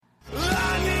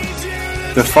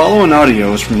The following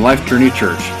audio is from Life Journey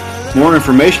Church. More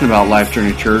information about Life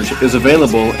Journey Church is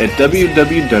available at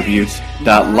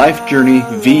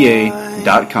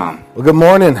www.lifejourneyva.com. Well, good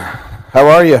morning. How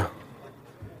are you?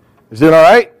 You doing all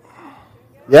right?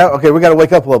 Yeah? Okay, we got to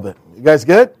wake up a little bit. You guys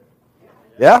good?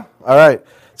 Yeah? All right.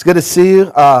 It's good to see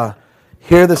you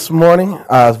here this morning. It's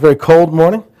a very cold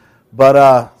morning, but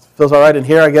it feels all right in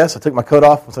here, I guess. I took my coat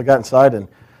off once I got inside, and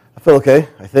I feel okay,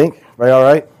 I think. Right, all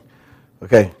right?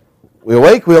 Okay. We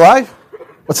awake? We alive?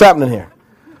 What's happening here?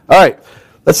 All right.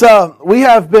 Let's. We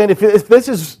have been. If this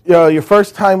is your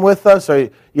first time with us, or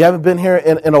you haven't been here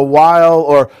in a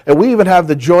while, and we even have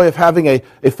the joy of having a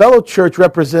fellow church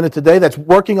represented today that's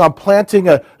working on planting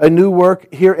a new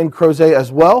work here in Crozet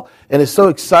as well, and it's so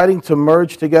exciting to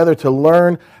merge together to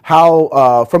learn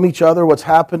how from each other what's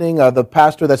happening. The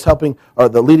pastor that's helping or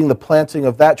leading the planting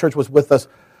of that church was with us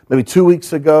maybe 2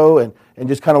 weeks ago, and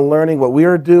just kind of learning what we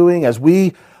are doing as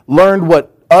we learned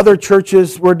what other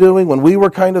churches were doing when we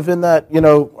were kind of in that,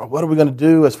 what are we going to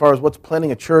do as far as what's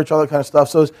planting a church, all that kind of stuff.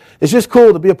 So it's just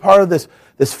cool to be a part of this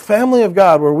family of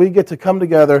God where we get to come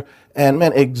together and,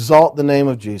 exalt the name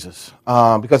of Jesus.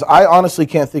 Because I honestly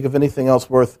can't think of anything else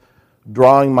worth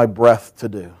drawing my breath to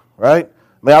do, right?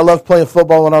 I loved playing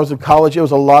football when I was in college. It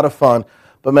was a lot of fun.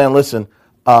 But, listen,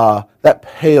 that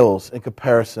pales in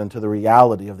comparison to the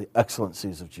reality of the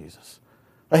excellencies of Jesus.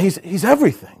 He's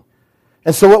everything.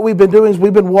 And so what we've been doing is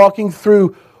we've been walking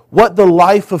through what the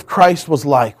life of Christ was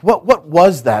like. What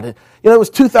was that? It was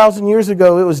 2,000 years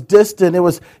ago. It was distant. It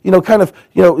was,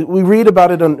 we read about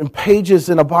it in pages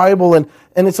in a Bible, and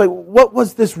it's like, what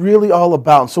was this really all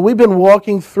about? So we've been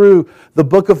walking through the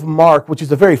book of Mark, which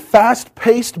is a very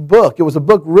fast-paced book. It was a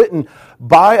book written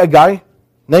by a guy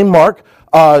named Mark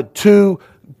to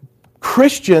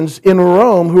Christians in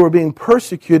Rome who were being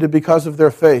persecuted because of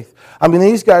their faith.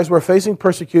 These guys were facing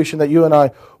persecution that you and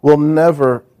I will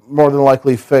never more than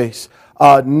likely face.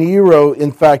 Nero,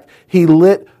 in fact, he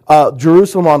lit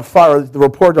Jerusalem on fire. The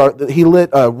report that he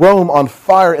lit Rome on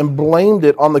fire and blamed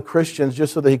it on the Christians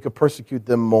just so that he could persecute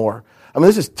them more.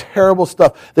 This is terrible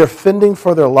stuff. They're fending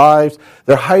for their lives.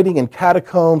 They're hiding in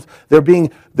catacombs. They're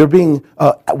being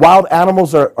wild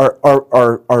animals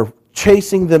are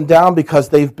chasing them down because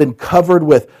they've been covered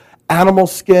with animal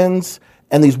skins,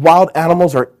 and these wild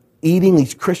animals are eating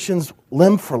these Christians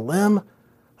limb for limb.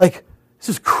 This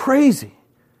is crazy.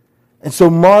 And so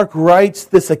Mark writes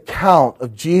this account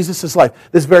of Jesus' life,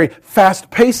 this very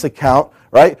fast-paced account,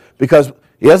 right? Because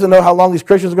he doesn't know how long these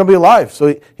Christians are going to be alive.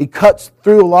 So he cuts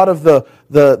through a lot of the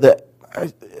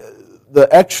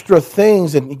extra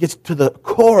things, and he gets to the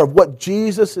core of what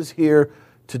Jesus is here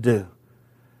to do.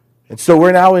 And so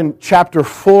we're now in chapter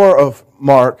 4 of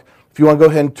Mark, if you want to go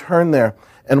ahead and turn there.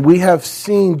 And we have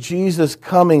seen Jesus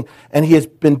coming, and he has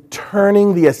been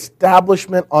turning the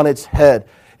establishment on its head.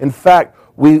 In fact,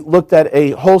 we looked at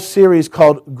a whole series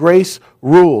called Grace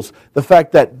Rules. The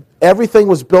fact that everything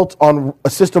was built on a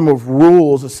system of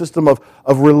rules, a system of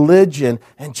religion.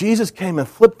 And Jesus came and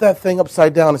flipped that thing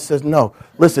upside down and says, no,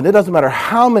 listen, it doesn't matter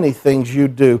how many things you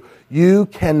do, you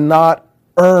cannot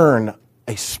earn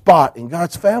a spot in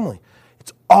God's family.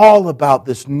 It's all about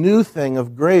this new thing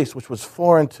of grace, which was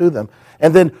foreign to them.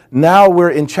 And then now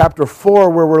we're in chapter 4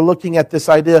 where we're looking at this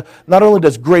idea, not only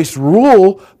does grace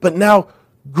rule, but now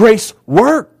grace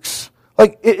works.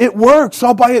 It works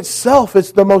all by itself.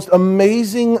 It's the most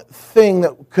amazing thing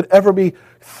that could ever be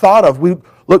thought of. We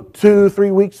looked 4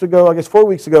 weeks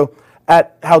ago,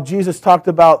 at how Jesus talked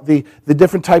about the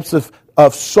different types of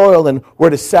soil and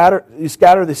where to you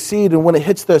scatter the seed, and when it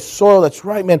hits the soil, that's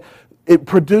right, it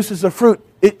produces a fruit.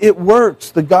 It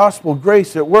works. The gospel,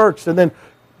 grace, it works. And then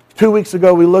 2 weeks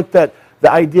ago, we looked at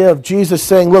the idea of Jesus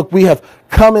saying, look, we have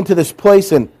come into this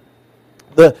place, and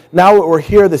now that we're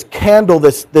here, this candle,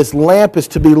 this lamp is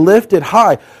to be lifted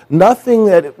high. Nothing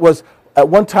that was at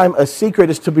one time a secret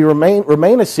is to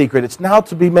remain a secret. It's now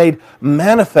to be made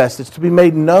manifest. It's to be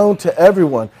made known to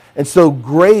everyone. And so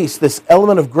grace, this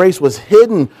element of grace, was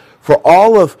hidden for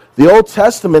all of the Old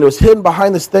Testament. It was hidden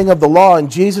behind this thing of the law.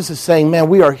 And Jesus is saying,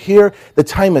 we are here. The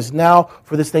time is now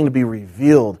for this thing to be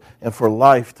revealed and for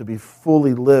life to be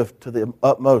fully lived to the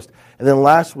utmost. And then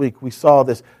last week we saw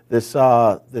this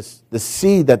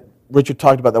seed that Richard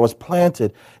talked about that was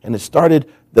planted. And it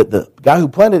started, the guy who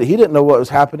planted it, he didn't know what was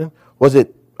happening. He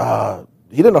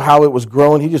didn't know how it was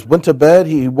growing. He just went to bed.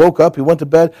 He woke up. He went to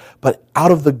bed. But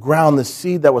out of the ground, the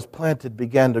seed that was planted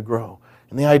began to grow.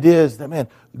 And the idea is that,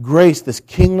 grace, this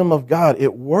kingdom of God,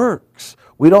 it works.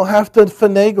 We don't have to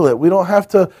finagle it. We don't have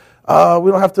to,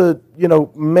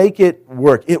 make it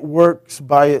work. It works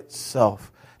by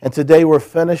itself. And today we're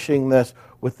finishing this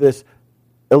with this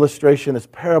illustration, this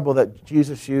parable that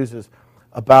Jesus uses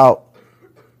about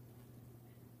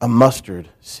a mustard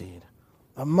seed.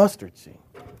 A mustard seed.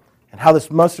 And how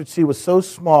this mustard seed was so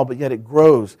small, but yet it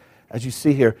grows, as you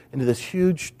see here, into this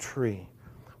huge tree.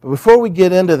 But before we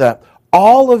get into that,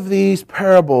 all of these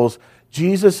parables,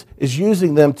 Jesus is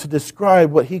using them to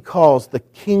describe what he calls the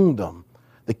kingdom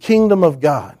of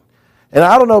God. And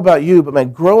I don't know about you, but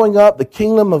man, growing up, the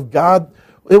kingdom of God,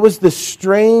 it was this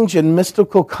strange and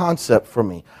mystical concept for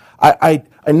me. I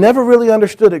never really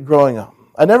understood it growing up.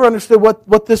 I never understood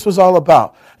what this was all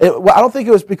about. I don't think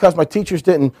it was because my teachers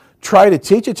didn't try to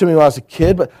teach it to me when I was a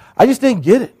kid, but I just didn't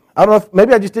get it. I don't know if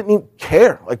maybe I just didn't even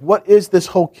care. Like, what is this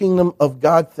whole kingdom of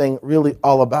God thing really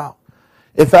all about?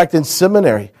 In fact, in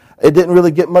seminary, it didn't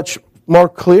really get much more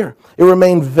clear. It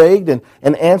remained vague, and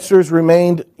answers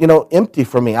remained, empty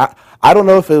for me. I don't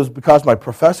know if it was because my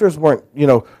professors weren't,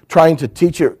 trying to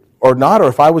teach it or not, or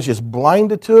if I was just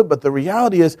blinded to it, but the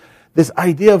reality is this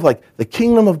idea of like the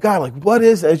kingdom of God, like what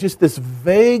is it? It's just this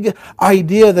vague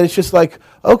idea that it's just like,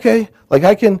 okay, like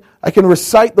I can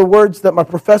recite the words that my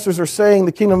professors are saying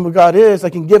the kingdom of God is, I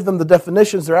can give them the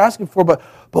definitions they're asking for, but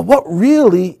what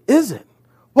really is it?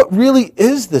 What really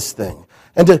is this thing?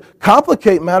 And to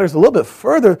complicate matters a little bit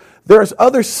further, there's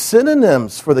other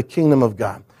synonyms for the kingdom of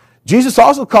God. Jesus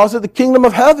also calls it the kingdom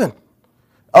of heaven.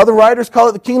 Other writers call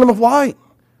it the kingdom of light,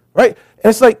 right? And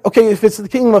it's like, okay, if it's the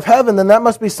kingdom of heaven, then that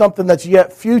must be something that's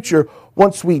yet future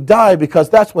once we die, because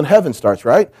that's when heaven starts,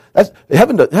 right?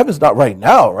 Heaven's not right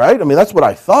now, right? I mean, that's what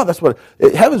I thought.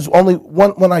 Heaven's only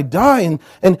when I die.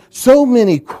 And so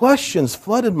many questions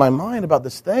flooded my mind about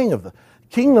this thing of the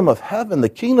kingdom of heaven, the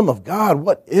kingdom of God.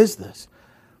 What is this?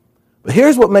 But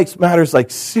here's what makes matters like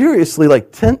seriously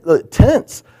like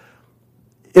tense.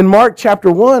 In Mark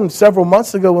chapter 1, several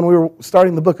months ago when we were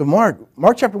starting the book of Mark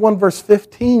chapter 1, verse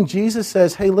 15, Jesus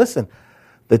says, hey, listen,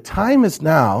 the time is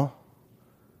now.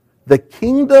 The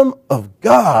kingdom of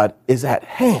God is at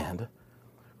hand.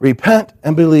 Repent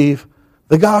and believe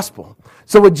the gospel.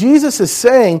 So what Jesus is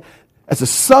saying as a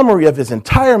summary of his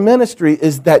entire ministry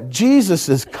is that Jesus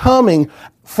is coming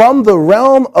from the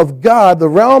realm of God, the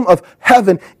realm of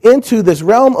heaven, into this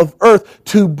realm of earth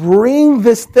to bring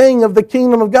this thing of the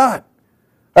kingdom of God.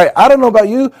 All right, I don't know about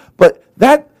you, but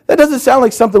that doesn't sound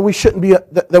like something we should be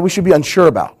unsure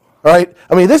about. All right?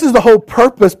 I mean, this is the whole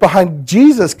purpose behind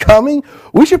Jesus coming.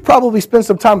 We should probably spend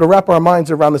some time to wrap our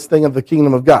minds around this thing of the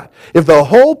kingdom of God. If the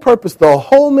whole purpose, the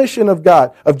whole mission of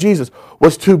God, of Jesus,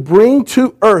 was to bring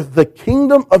to earth the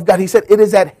kingdom of God, he said, it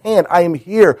is at hand. I am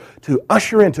here to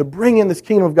usher in, to bring in this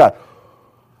kingdom of God.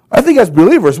 I think as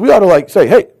believers, we ought to say,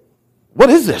 hey, what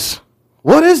is this?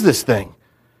 What is this thing?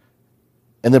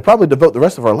 And then probably devote the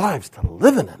rest of our lives to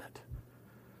living in it.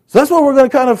 So that's what we're going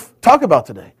to kind of talk about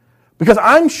today. Because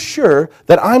I'm sure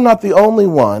that I'm not the only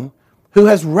one who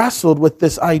has wrestled with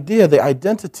this idea, the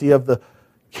identity of the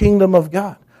kingdom of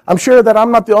God. I'm sure that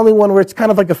I'm not the only one where it's kind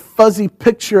of like a fuzzy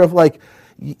picture of like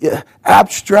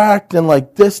abstract and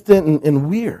like distant and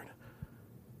weird.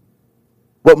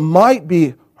 What might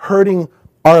be hurting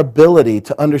our ability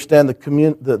to understand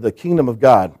the kingdom of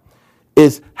God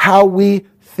is how we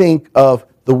think of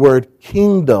the word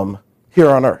kingdom here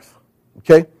on earth.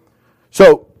 Okay?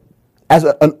 So, as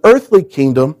an earthly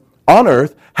kingdom on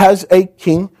earth has a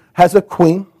king, has a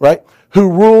queen, right,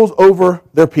 who rules over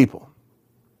their people.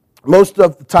 Most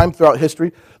of the time throughout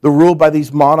history, the rule by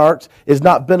these monarchs is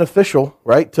not beneficial,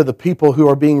 right, to the people who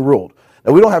are being ruled.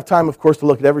 Now, we don't have time, of course, to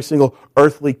look at every single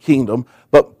earthly kingdom,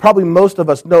 but probably most of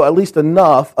us know at least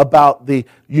enough about the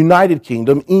United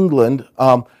Kingdom, England,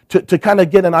 to kind of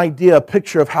get an idea, a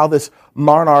picture of how this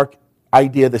monarch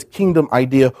idea, this kingdom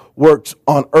idea works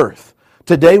on earth.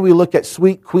 Today we look at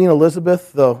sweet Queen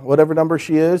Elizabeth, whatever number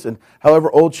she is, and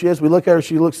however old she is. We look at her,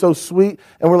 she looks so sweet,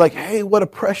 and we're like, hey, what a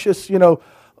precious,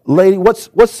 lady.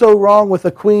 What's so wrong with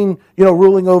a queen,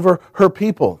 ruling over her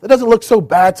people? It doesn't look so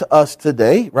bad to us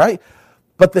today, right?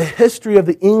 But the history of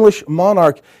the English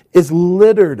monarch is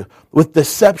littered with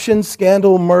deception,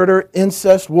 scandal, murder,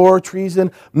 incest, war, treason,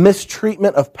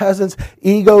 mistreatment of peasants,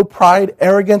 ego, pride,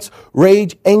 arrogance,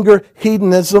 rage, anger,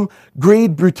 hedonism,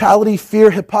 greed, brutality,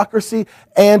 fear, hypocrisy,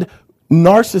 and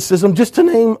narcissism, just to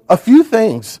name a few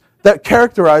things that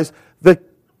characterize the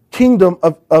kingdom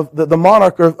of the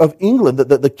monarch of England,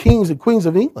 the kings and queens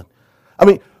of England. I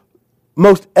mean,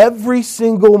 most every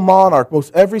single monarch,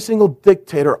 most every single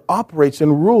dictator operates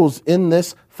and rules in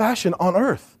this fashion on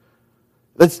earth.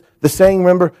 That's the saying,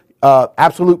 remember,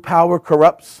 absolute power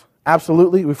corrupts.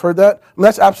 Absolutely, we've heard that. I mean,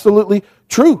 that's absolutely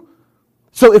true.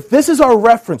 So if this is our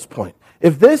reference point,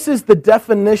 if this is the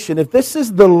definition, if this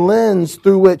is the lens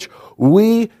through which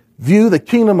we view the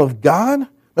kingdom of God,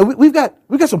 we've got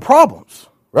some problems,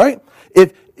 right?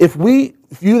 If if we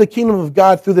view the kingdom of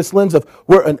God through this lens of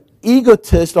where an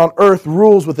egotist on earth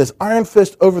rules with his iron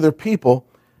fist over their people,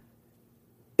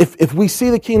 if we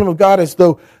see the kingdom of God as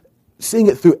though seeing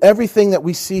it through everything that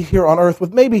we see here on earth,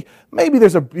 with maybe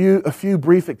there's a few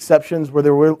brief exceptions where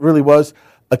there really was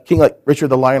a king like Richard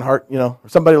the Lionheart, or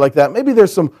somebody like that. Maybe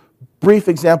there's some brief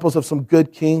examples of some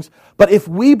good kings. But if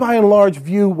we, by and large,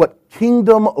 view what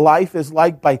kingdom life is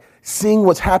like by seeing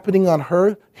what's happening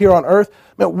here on earth,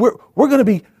 man, we're going to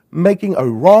be making a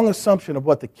wrong assumption of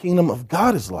what the kingdom of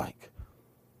God is like.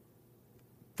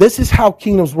 This is how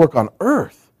kingdoms work on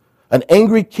earth. An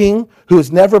angry king who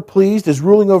is never pleased is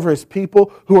ruling over his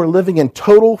people who are living in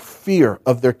total fear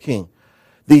of their king.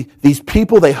 These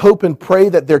people, they hope and pray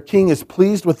that their king is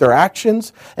pleased with their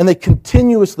actions, and they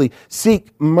continuously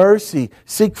seek mercy,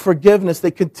 seek forgiveness.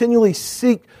 They continually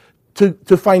seek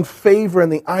to find favor in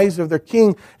the eyes of their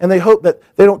king, and they hope that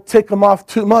they don't tick them off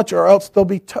too much or else they'll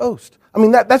be toast. I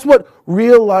mean, that's what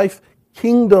real life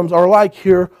kingdoms are like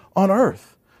here on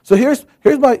earth. So here's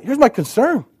my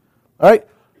concern, all right?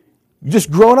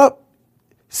 Just growing up,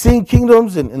 seeing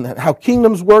kingdoms and how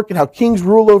kingdoms work and how kings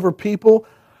rule over people.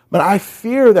 But I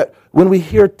fear that when we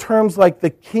hear terms like the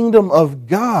kingdom of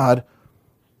God,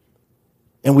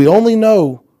 and we only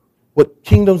know what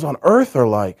kingdoms on earth are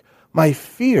like, my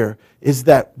fear is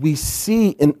that we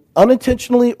see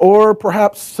unintentionally or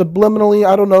perhaps subliminally,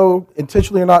 I don't know,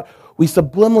 intentionally or not, we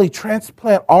subliminally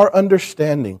transplant our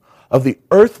understanding of the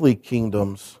earthly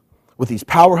kingdoms with these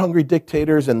power-hungry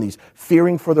dictators and these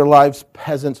fearing for their lives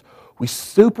peasants. We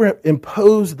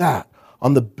superimpose that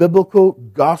on the biblical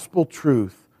gospel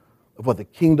truth of what the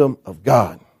kingdom of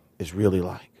God is really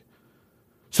like.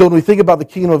 So when we think about the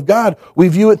kingdom of God, we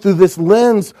view it through this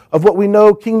lens of what we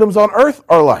know kingdoms on earth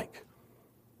are like.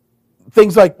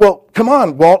 Things like, well, come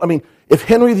on, Walt. I mean, if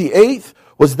Henry VIII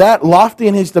was that lofty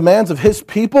in his demands of his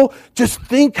people, just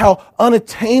think how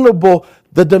unattainable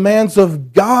the demands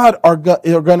of God are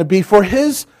going to be for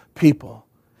his people.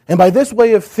 And by this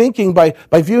way of thinking, by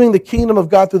viewing the kingdom of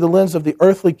God through the lens of the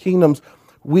earthly kingdoms,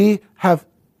 we have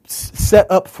set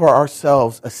up for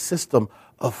ourselves a system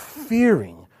of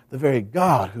fearing the very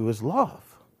God who is love.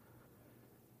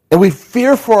 And we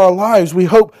fear for our lives. We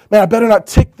hope, man, I better not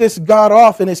tick this God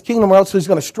off in his kingdom or else he's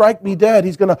going to strike me dead.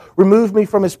 He's going to remove me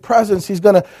from his presence. He's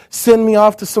going to send me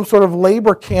off to some sort of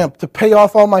labor camp to pay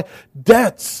off all my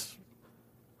debts.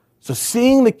 So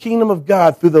seeing the kingdom of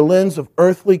God through the lens of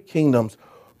earthly kingdoms,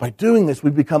 by doing this,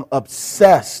 we become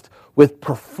obsessed with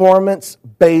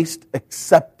performance-based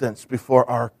acceptance before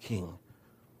our King.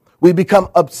 We become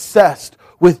obsessed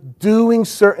with doing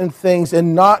certain things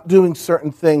and not doing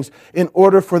certain things in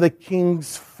order for the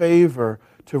King's favor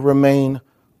to remain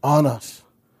on us.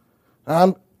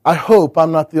 I hope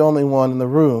I'm not the only one in the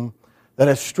room that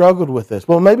has struggled with this.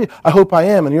 Well, maybe I hope I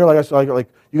am, and you're like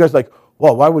you guys are like,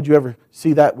 well, why would you ever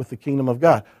see that with the kingdom of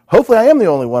God? Hopefully I am the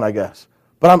only one, I guess.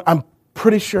 But I'm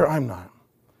pretty sure I'm not.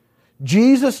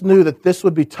 Jesus knew that this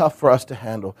would be tough for us to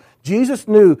handle. Jesus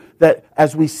knew that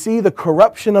as we see the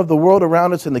corruption of the world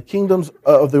around us and the kingdoms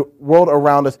of the world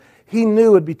around us, he knew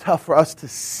it would be tough for us to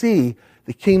see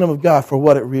the kingdom of God for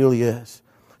what it really is.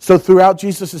 So throughout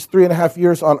Jesus' 3.5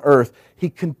 years on earth,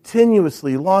 he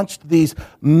continuously launched these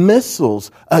missiles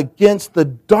against the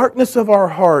darkness of our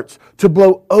hearts to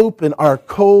blow open our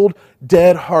cold,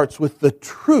 dead hearts with the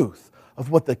truth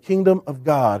of what the kingdom of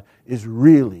God is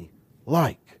really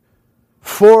like.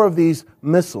 4 of these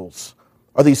missiles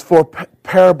are these 4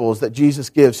 parables that Jesus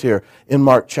gives here in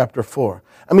Mark chapter 4.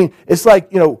 I mean, it's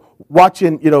like,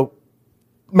 watching,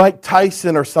 Mike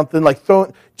Tyson or something, like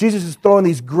Jesus is throwing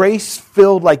these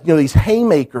grace-filled, these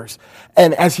haymakers.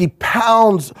 And as he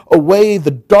pounds away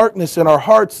the darkness in our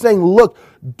hearts, saying, look,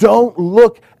 don't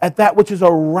look at that which is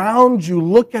around you.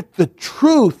 Look at the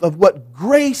truth of what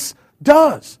grace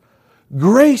does.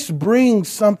 Grace brings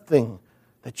something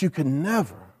that you can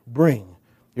never bring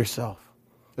yourself.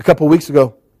 A couple of weeks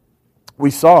ago,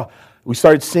 we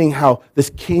started seeing how this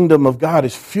kingdom of God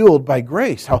is fueled by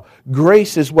grace, how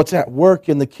grace is what's at work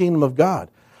in the kingdom of God.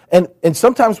 And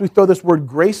sometimes we throw this word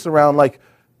grace around like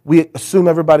we assume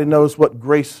everybody knows what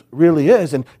grace really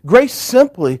is. And grace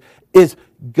simply is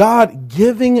God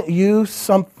giving you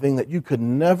something that you could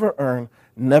never earn,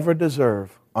 never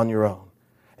deserve on your own.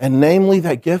 And namely,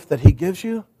 that gift that he gives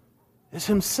you is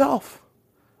himself.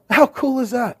 How cool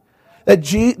is that?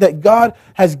 That God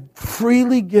has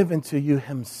freely given to you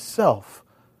himself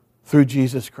through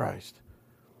Jesus Christ.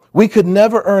 We could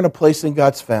never earn a place in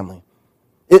God's family.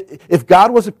 If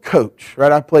God was a coach,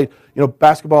 right? I played,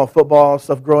 basketball and football and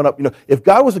stuff growing up. If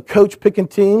God was a coach picking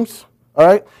teams, all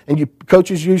right, and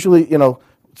coaches usually,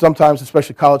 sometimes,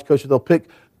 especially college coaches, they'll pick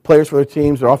players for their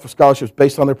teams or offer scholarships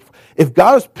based on their... If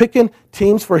God was picking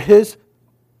teams for his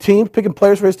team, picking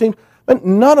players for his team, then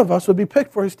none of us would be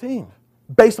picked for his team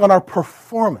based on our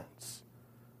performance.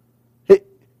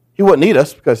 He wouldn't need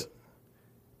us because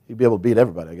he'd be able to beat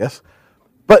everybody, I guess.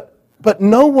 But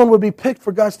no one would be picked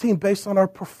for God's team based on our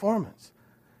performance.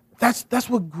 That's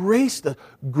what grace does.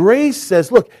 Grace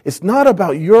says, look, it's not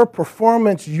about your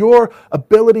performance, your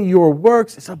ability, your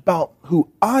works. It's about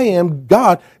who I am,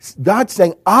 God. God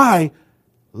saying, I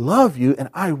love you and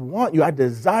I want you. I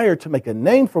desire to make a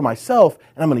name for myself,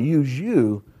 and I'm going to use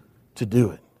you to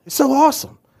do it. It's so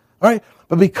awesome. All right?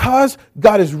 But because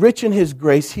God is rich in his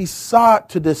grace, he sought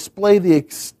to display the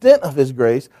extent of his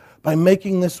grace by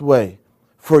making this way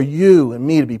for you and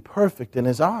me to be perfect in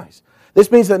his eyes. This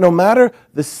means that no matter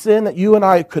the sin that you and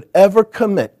I could ever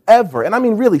commit, ever, and I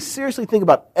mean really seriously think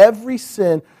about every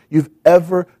sin you've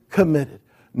ever committed.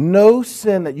 No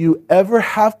sin that you ever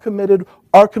have committed,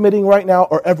 are committing right now,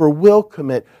 or ever will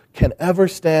commit can ever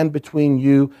stand between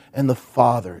you and the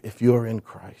Father if you are in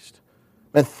Christ.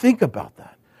 And think about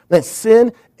that. That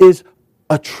sin is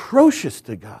atrocious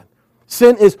to God.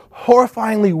 Sin is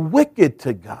horrifyingly wicked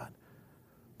to God.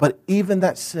 But even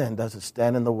that sin doesn't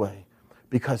stand in the way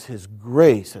because his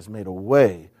grace has made a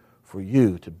way for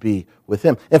you to be with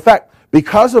him. In fact,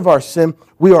 because of our sin,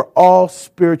 we are all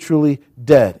spiritually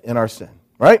dead in our sin,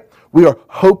 right? We are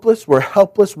hopeless, we're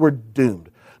helpless, we're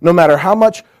doomed. No matter how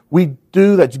much we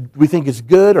do that we think is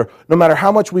good, or no matter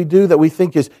how much we do that we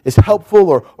think is helpful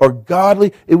or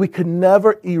godly, we could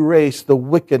never erase the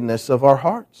wickedness of our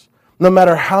hearts. No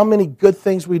matter how many good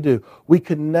things we do, we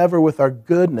could never, with our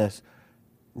goodness,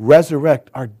 resurrect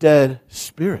our dead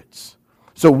spirits.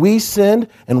 So we sinned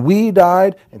and we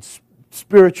died, and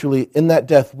spiritually in that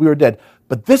death we were dead.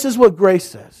 But this is what grace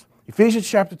says. Ephesians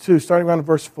chapter 2, starting around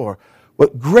verse 4.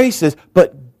 What grace is,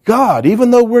 but God,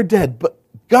 even though we're dead, but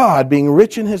God, being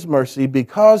rich in his mercy,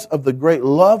 because of the great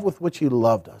love with which he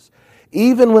loved us,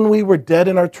 even when we were dead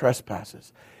in our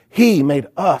trespasses, he made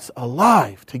us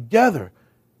alive together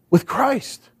with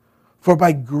Christ. For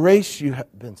by grace you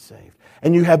have been saved,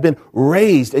 and you have been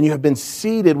raised, and you have been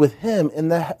seated with him in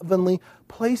the heavenly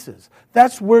places.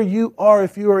 That's where you are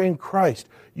if you are in Christ.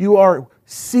 You are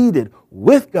seated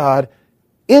with God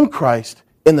in Christ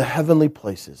in the heavenly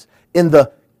places, in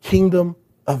the kingdom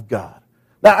of God.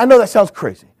 Now, I know that sounds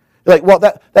crazy. You're like, well,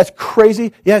 that's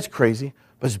crazy. Yeah, it's crazy,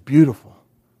 but it's beautiful.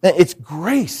 It's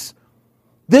grace.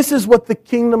 This is what the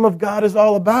kingdom of God is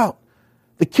all about.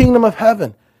 The kingdom of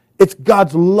heaven. It's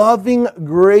God's loving,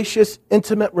 gracious,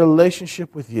 intimate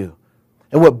relationship with you.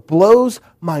 And what blows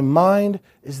my mind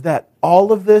is that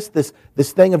all of this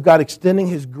thing of God extending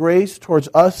his grace towards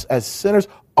us as sinners,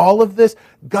 all of this,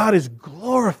 God is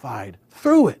glorified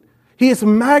through it. He is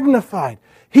magnified.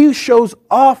 He shows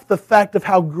off the fact of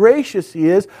how gracious he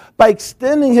is by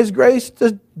extending his grace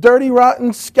to dirty,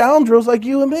 rotten scoundrels like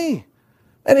you and me.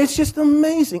 And it's just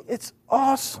amazing. It's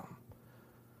awesome.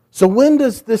 So when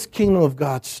does this kingdom of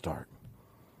God start?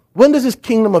 When does this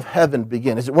kingdom of heaven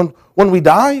begin? Is it when we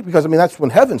die? Because, that's when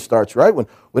heaven starts, right?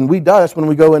 When we die, that's when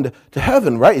we go into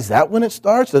heaven, right? Is that when it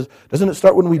starts? Doesn't it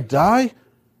start when we die?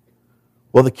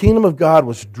 Well, the kingdom of God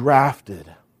was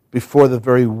drafted before the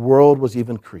very world was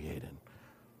even created.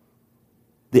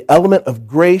 The element of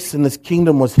grace in this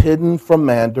kingdom was hidden from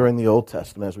man during the Old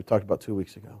Testament, as we talked about 2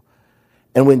 weeks ago.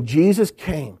 And when Jesus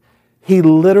came, he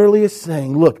literally is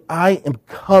saying, look, I am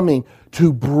coming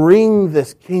to bring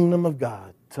this kingdom of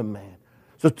God to man.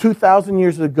 So 2,000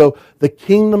 years ago, the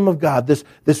kingdom of God,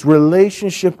 this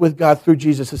relationship with God through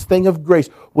Jesus, this thing of grace,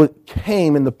 what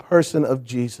came in the person of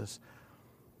Jesus.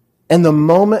 And the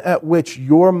moment at which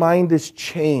your mind is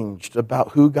changed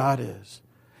about who God is,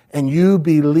 and you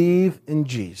believe in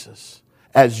Jesus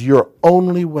as your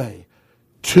only way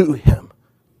to him,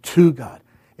 to God,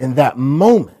 in that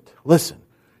moment, listen,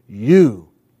 you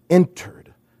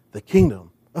entered the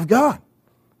kingdom of God.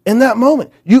 In that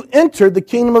moment, you entered the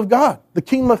kingdom of God, the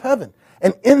kingdom of heaven.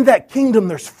 And in that kingdom,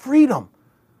 there's freedom.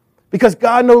 Because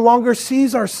God no longer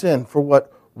sees our sin for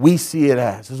what we see it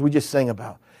as we just sang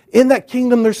about. In that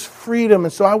kingdom, there's freedom.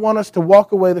 And so I want us to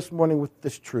walk away this morning with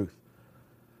this truth.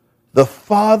 The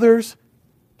Father's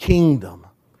kingdom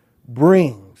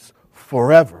brings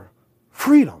forever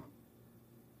freedom.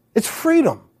 It's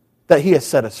freedom that he has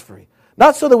set us free.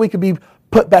 Not so that we could be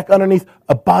put back underneath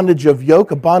a bondage of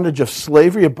yoke, a bondage of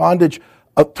slavery, a bondage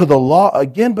to the law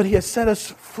again, but he has set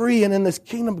us free, and in this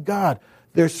kingdom of God,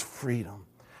 there's freedom.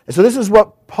 And so this is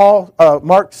what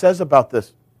Mark says about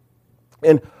this.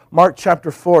 In Mark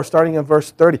chapter 4, starting in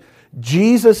verse 30,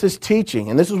 Jesus is teaching,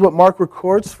 and this is what Mark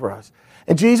records for us.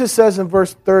 And Jesus says in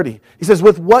verse 30, he says,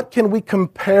 with what can we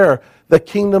compare the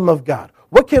kingdom of God?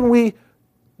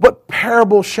 what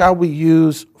parable shall we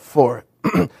use for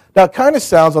it? Now, it kind of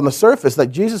sounds on the surface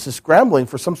like Jesus is scrambling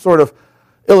for some sort of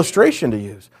illustration to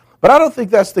use. But I don't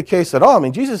think that's the case at all. I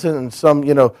mean, Jesus isn't some,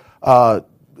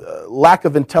 lack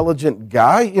of intelligent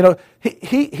guy.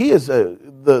 He is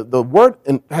the Word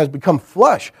has become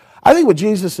flesh. I think what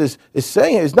Jesus is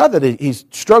saying is not that he's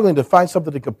struggling to find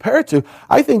something to compare to.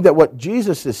 I think that what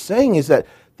Jesus is saying is that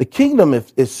the kingdom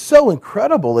is so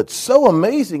incredible, it's so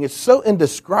amazing, it's so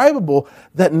indescribable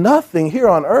that nothing here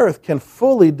on earth can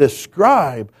fully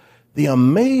describe the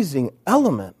amazing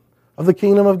element of the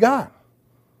kingdom of God.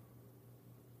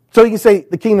 So he can say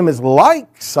the kingdom is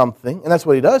like something, and that's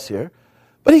what he does here,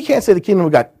 but he can't say the kingdom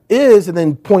of God is and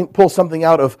then pull something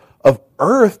out of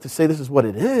earth to say this is what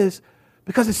it is,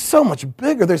 because it's so much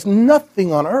bigger. There's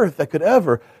nothing on earth that could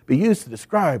ever be used to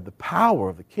describe the power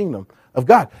of the kingdom of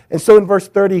God. And so in verse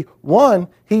 31,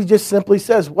 he just simply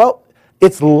says, well,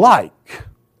 it's like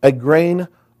a grain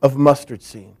of mustard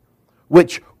seed,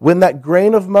 which when that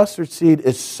grain of mustard seed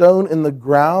is sown in the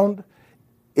ground,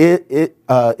 it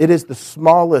is the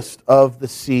smallest of the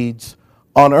seeds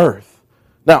on earth.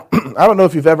 Now, I don't know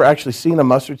if you've ever actually seen a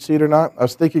mustard seed or not. I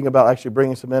was thinking about actually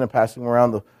bringing some in and passing them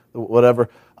around the whatever.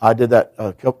 I did that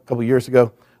a couple years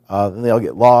ago. Then they all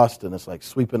get lost, and it's like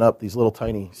sweeping up these little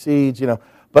tiny seeds,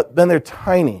 But then they're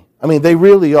tiny. I mean, they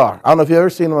really are. I don't know if you've ever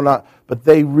seen them or not, but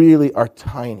they really are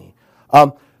tiny.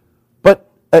 But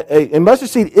a mustard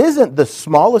seed isn't the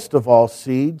smallest of all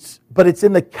seeds, but it's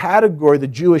in the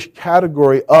Jewish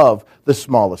category of the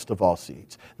smallest of all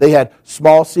seeds. They had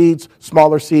small seeds,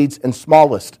 smaller seeds, and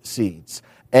smallest seeds.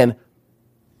 And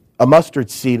a mustard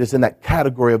seed is in that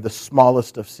category of the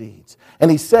smallest of seeds.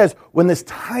 And he says, when this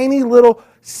tiny little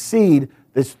seed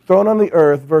is thrown on the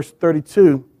earth, verse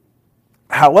 32,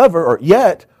 however, or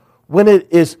yet, when it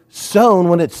is sown,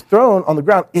 when it's thrown on the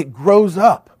ground, it grows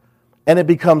up and it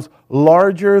becomes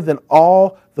larger than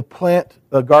all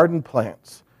the garden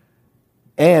plants.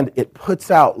 And it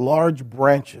puts out large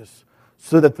branches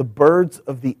so that the birds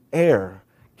of the air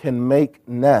can make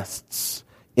nests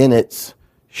in its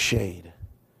shade.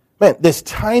 Man, this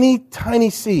tiny, tiny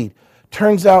seed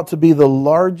turns out to be the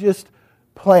largest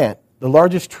plant, the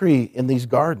largest tree in these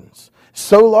gardens.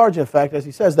 So large, in fact, as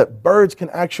he says, that birds can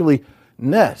actually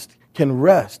can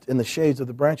rest in the shades of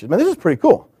the branches. Man, this is pretty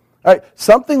cool. All right,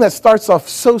 something that starts off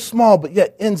so small but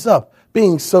yet ends up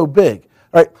being so big.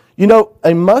 All right,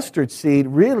 a mustard seed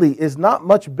really is not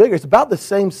much bigger. It's about the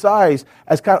same size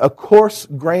as kind of a coarse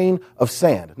grain of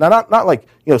sand. Now, not like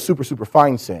super, super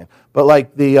fine sand, but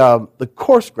like the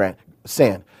coarse grain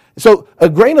sand. So a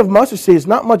grain of mustard seed is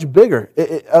not much bigger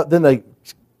than a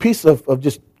piece of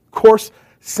just coarse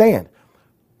sand.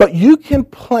 But you can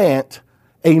plant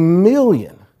 1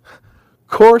 million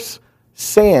coarse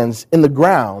sands in the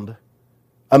ground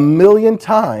 1 million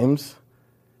times,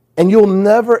 and you'll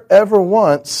never, ever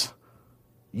once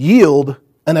yield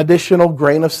an additional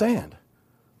grain of sand.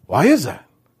 Why is that?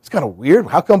 It's kind of weird.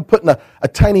 How come putting a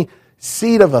tiny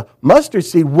seed of a mustard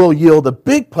seed will yield a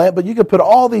big plant, but you can put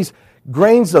all these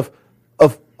grains of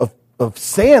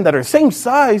sand that are the same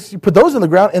size, you put those in the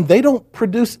ground, and they don't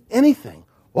produce anything?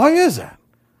 Why is that?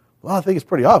 Well, I think it's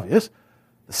pretty obvious.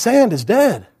 The sand is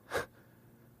dead.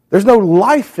 There's no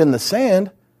life in the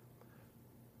sand.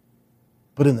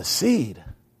 But in the seed,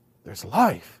 there's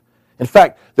life. In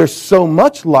fact, there's so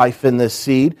much life in this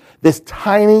seed, this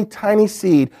tiny, tiny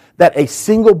seed, that a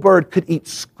single bird could eat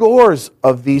scores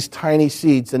of these tiny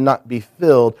seeds and not be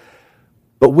filled.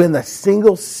 But when the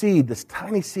single seed, this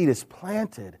tiny seed, is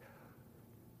planted,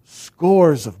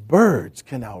 scores of birds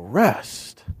can now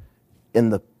rest in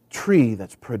the tree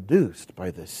that's produced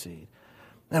by this seed.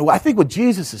 Now, I think what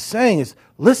Jesus is saying is,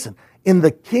 listen, in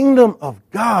the kingdom of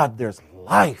God, there's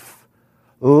life.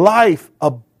 Life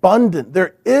abundant.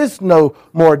 There is no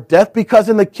more death, because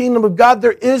in the kingdom of God,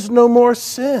 there is no more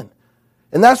sin.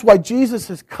 And that's why Jesus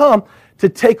has come to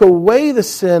take away the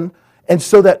sin, and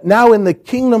so that now in the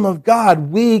kingdom of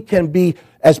God, we can be,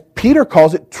 as Peter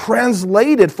calls it,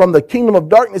 translated from the kingdom of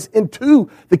darkness into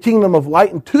the kingdom of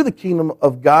light, into the kingdom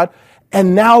of God,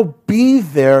 and now be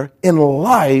there in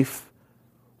life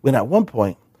when at one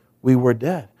point we were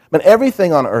dead. But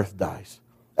everything on earth dies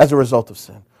as a result of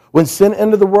sin. When sin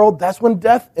entered the world, that's when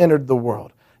death entered the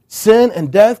world. Sin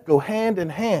and death go hand in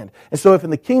hand. And so if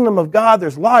in the kingdom of God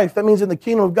there's life, that means in the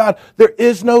kingdom of God there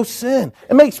is no sin.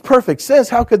 It makes perfect sense.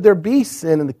 How could there be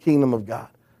sin in the kingdom of God?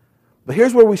 But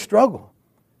here's where we struggle.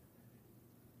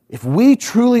 If we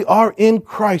truly are in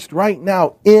Christ right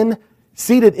now,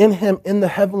 seated in Him in the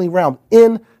heavenly realm,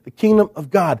 in the kingdom of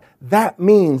God, that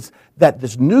means that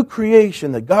this new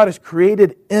creation that God has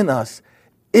created in us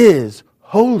is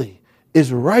holy,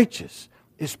 is righteous,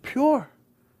 is pure.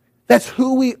 That's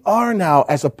who we are now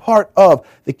as a part of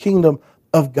the kingdom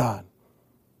of God.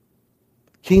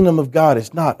 The kingdom of God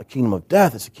is not a kingdom of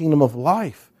death, it's a kingdom of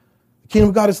life. The kingdom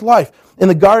of God is life. In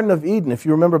the Garden of Eden, if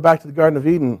you remember back to the Garden of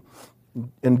Eden,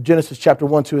 in Genesis chapter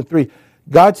 1, 2, and 3,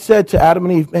 God said to Adam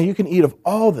and Eve, man, you can eat of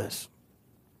all this,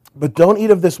 but don't eat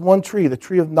of this one tree, the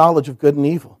tree of knowledge of good and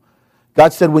evil.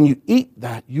 God said, when you eat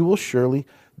that, you will surely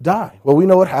die. Well, we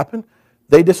know what happened.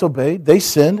 They disobeyed, they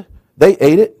sinned, they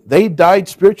ate it, they died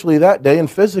spiritually that day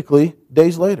and physically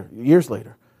days later, years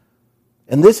later.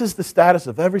 And this is the status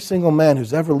of every single man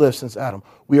who's ever lived since Adam.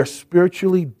 We are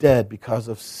spiritually dead because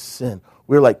of sin.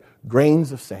 We're like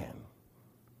grains of sand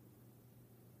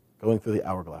going through the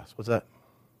hourglass. What's that?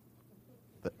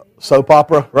 The soap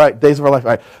opera, right? Days of our life,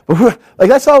 right? But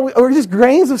that's all. We're just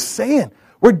grains of sand.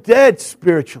 We're dead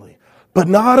spiritually, but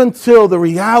not until the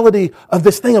reality of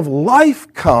this thing of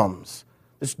life comes.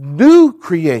 This new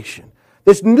creation,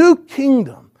 this new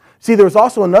kingdom. See, there was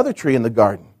also another tree in the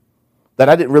garden that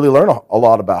I didn't really learn a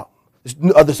lot about.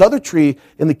 This other tree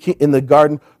in the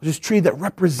garden was this tree that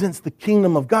represents the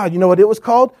kingdom of God. You know what it was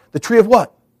called? The tree of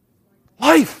what?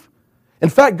 Life. In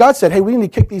fact, God said, hey, we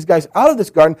need to kick these guys out of this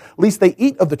garden, lest they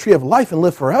eat of the tree of life and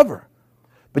live forever.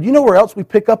 But you know where else we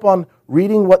pick up on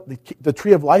reading what the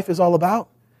tree of life is all about?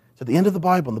 It's at the end of the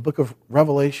Bible, in the book of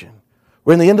Revelation.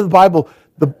 Where in the end of the Bible,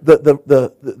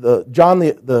 John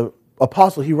the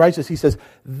apostle, he writes this, he says,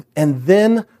 and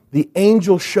then the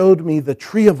angel showed me the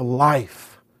tree of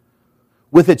life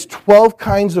with its 12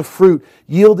 kinds of fruit,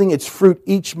 yielding its fruit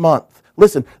each month.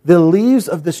 Listen, the leaves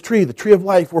of this tree, the tree of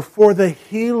life, were for the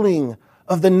healing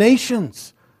of the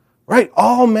nations. Right?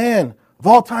 All men of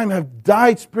all time have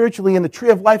died spiritually, and the tree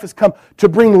of life has come to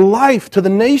bring life to the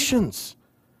nations.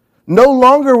 No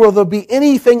longer will there be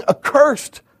anything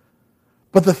accursed,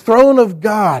 but the throne of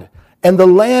God and the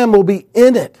Lamb will be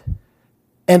in it,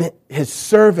 and His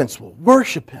servants will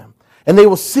worship Him. And they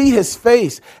will see His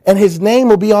face, and His name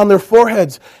will be on their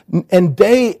foreheads. And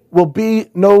day will be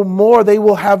no more. They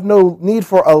will have no need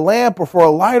for a lamp or for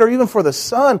a light or even for the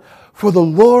sun, for the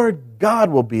Lord God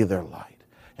will be their light.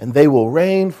 And they will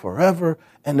reign forever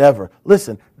and ever.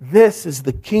 Listen, this is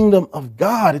the kingdom of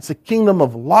God. It's a kingdom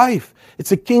of life.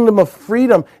 It's a kingdom of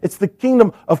freedom. It's the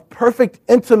kingdom of perfect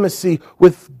intimacy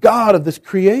with God of this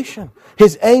creation.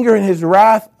 His anger and His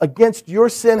wrath against your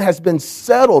sin has been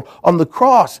settled on the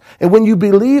cross. And when you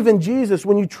believe in Jesus,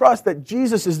 when you trust that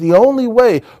Jesus is the only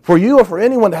way for you or for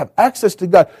anyone to have access to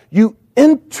God, you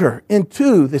enter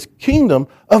into this kingdom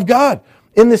of God.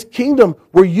 In this kingdom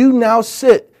where you now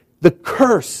sit, the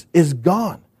curse is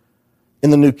gone in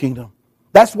the new kingdom.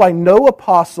 That's why no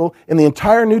apostle in the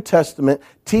entire New Testament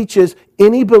teaches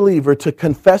any believer to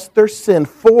confess their sin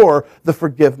for the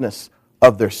forgiveness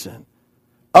of their sin.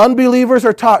 Unbelievers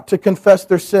are taught to confess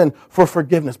their sin for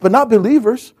forgiveness, but not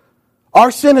believers.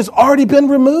 Our sin has already been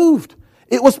removed.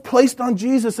 It was placed on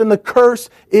Jesus, and the curse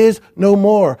is no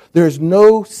more. There is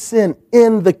no sin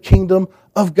in the kingdom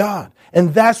of God.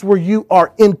 And that's where you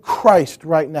are in Christ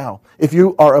right now, if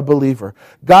you are a believer.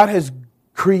 God has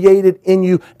created in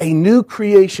you a new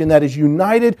creation that is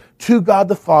united to God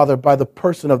the Father by the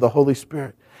person of the Holy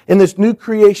Spirit. In this new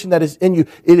creation that is in you,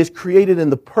 it is created in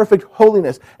the perfect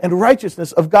holiness and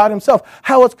righteousness of God Himself.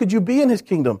 How else could you be in His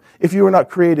kingdom if you were not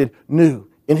created new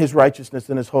in His righteousness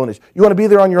and His holiness? You want to be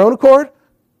there on your own accord?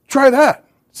 Try that.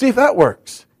 See if that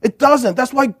works. It doesn't.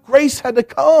 That's why grace had to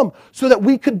come, so that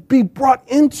we could be brought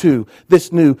into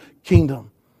this new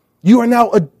kingdom. You are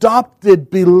now adopted,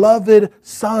 beloved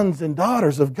sons and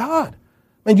daughters of God.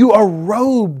 And you are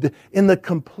robed in the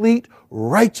complete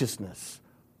righteousness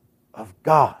of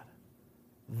God.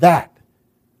 That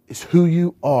is who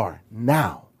you are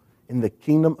now in the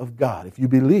kingdom of God, if you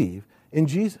believe in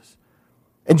Jesus.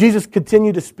 And Jesus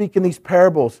continued to speak in these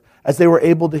parables as they were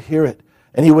able to hear it.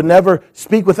 And He would never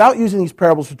speak without using these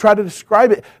parables to try to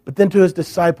describe it. But then to His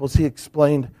disciples, He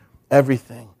explained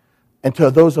everything. And to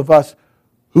those of us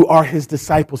who are His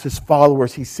disciples, His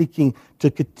followers, He's seeking to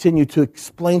continue to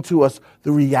explain to us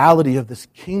the reality of this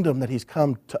kingdom that He's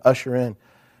come to usher in.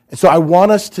 And so I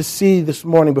want us to see this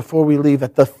morning before we leave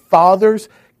that the Father's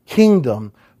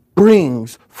kingdom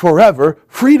brings forever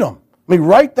freedom. I mean,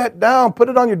 write that down, put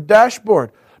it on your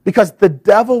dashboard, because the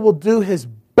devil will do his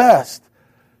best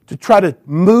to try to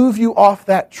move you off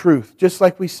that truth, just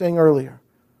like we sang earlier.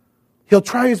 He'll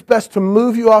try his best to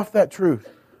move you off that truth.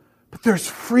 But there's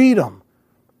freedom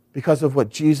because of what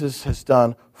Jesus has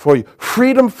done for you.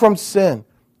 Freedom from sin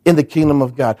in the kingdom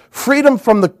of God. Freedom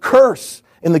from the curse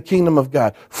in the kingdom of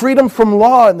God. Freedom from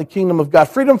law in the kingdom of God.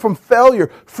 Freedom from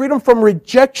failure. Freedom from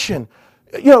rejection.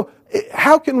 You know,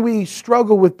 How can we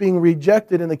struggle with being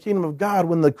rejected in the kingdom of God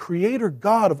when the creator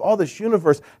God of all this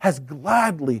universe has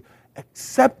gladly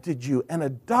accepted you and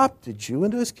adopted you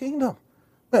into his kingdom?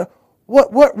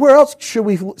 Where else should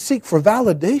we seek for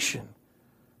validation?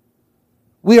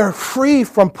 We are free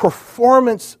from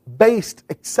performance-based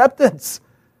acceptance.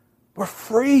 We're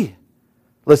free.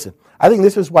 Listen, I think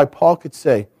this is why Paul could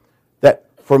say that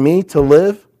for me to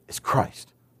live is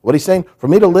Christ. What he's saying, for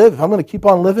me to live, if I'm going to keep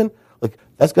on living, look,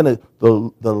 that's going to,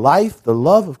 the life, the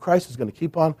love of Christ is going to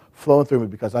keep on flowing through me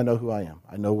because I know who I am.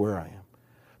 I know where I am.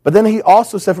 But then he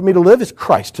also said for me to live is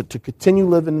Christ, to continue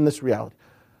living in this reality.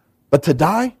 But to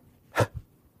die,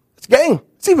 it's gain.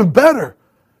 It's even better.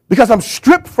 Because I'm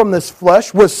stripped from this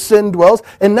flesh where sin dwells,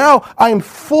 and now I am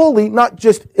fully, not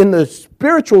just in the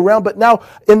spiritual realm, but now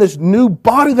in this new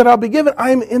body that I'll be given,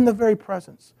 I am in the very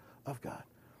presence of God.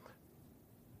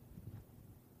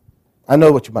 I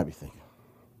know what you might be thinking.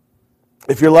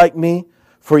 If you're like me,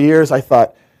 for years I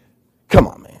thought, come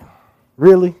on, man,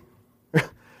 really?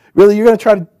 Really, you're going to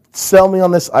try to sell me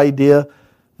on this idea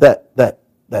that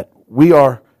we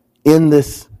are in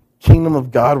this kingdom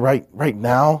of God right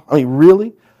now? I mean,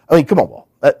 really? I mean, come on, Walt.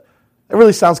 That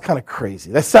really sounds kind of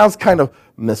crazy. That sounds kind of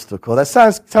mystical. That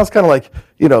sounds kind of like,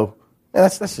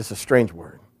 that's just a strange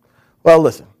word. Well,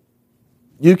 listen,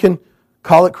 you can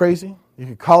call it crazy. You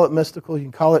can call it mystical. You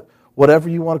can call it whatever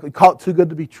you want to call it. Too good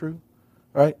to be true,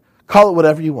 right? Call it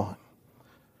whatever you want.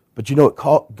 But you know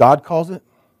what God calls it?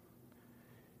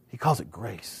 He calls it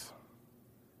grace.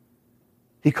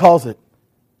 He calls it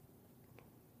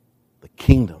the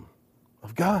kingdom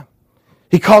of God.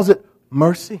 He calls it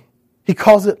mercy. He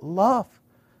calls it love.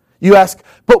 You ask,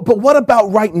 but what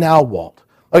about right now, Walt?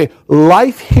 Okay,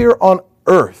 life here on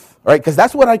earth, right? Because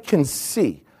that's what I can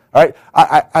see. All right,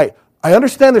 I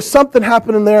understand there's something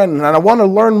happening there, and I want to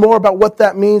learn more about what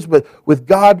that means. But with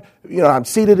God, I'm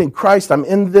seated in Christ. I'm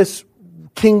in this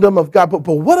kingdom of God. But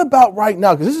what about right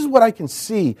now? Because this is what I can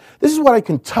see. This is what I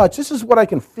can touch. This is what I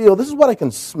can feel. This is what I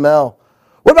can smell.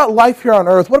 What about life here on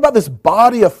earth? What about this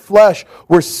body of flesh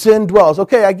where sin dwells?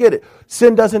 Okay, I get it.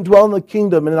 Sin doesn't dwell in the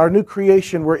kingdom. And in our new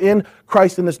creation, we're in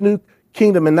Christ in this new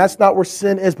kingdom, and that's not where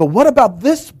sin is. But what about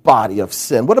this body of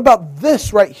sin? What about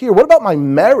this right here? What about my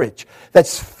marriage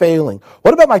that's failing?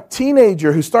 What about my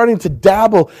teenager who's starting to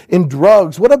dabble in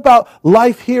drugs? What about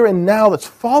life here and now that's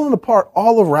falling apart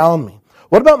all around me?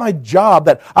 What about my job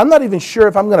that I'm not even sure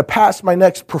if I'm going to pass my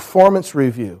next performance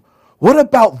review? What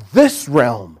about this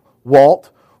realm,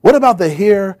 Walt? What about the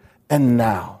here and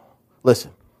now?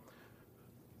 Listen,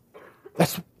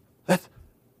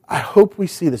 I hope we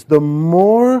see this. The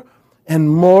more and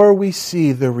more we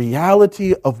see the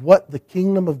reality of what the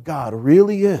kingdom of God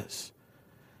really is,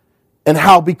 and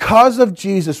how because of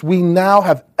Jesus we now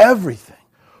have everything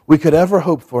we could ever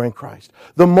hope for in Christ.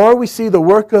 The more we see the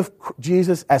work of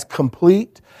Jesus as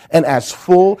complete and as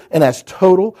full and as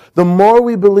total, the more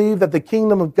we believe that the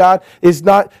kingdom of God is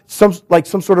not some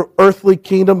sort of earthly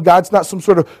kingdom. God's not some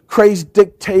sort of crazy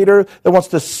dictator that wants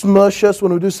to smush us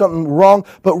when we do something wrong,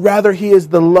 but rather He is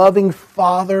the loving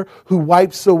Father who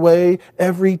wipes away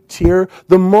every tear.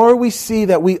 The more we see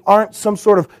that we aren't some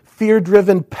sort of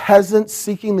fear-driven peasants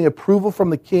seeking the approval from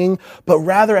the king, but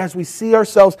rather as we see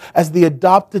ourselves as the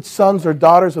adopted sons or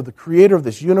daughters of the creator of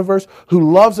this universe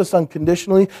who loves us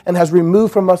unconditionally and has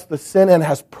removed from us the sin and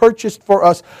has purchased for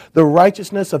us the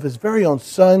righteousness of His very own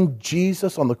Son,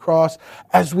 Jesus, on the cross.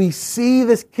 As we see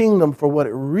this kingdom for what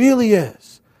it really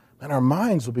is, then our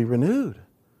minds will be renewed.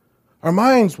 Our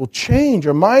minds will change.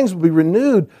 Our minds will be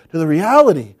renewed to the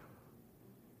reality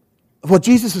of what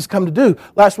Jesus has come to do.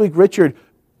 Last week, Richard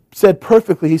said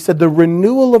perfectly, he said, the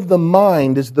renewal of the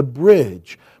mind is the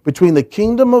bridge between the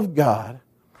kingdom of God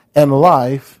and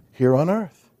life here on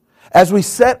earth. As we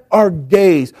set our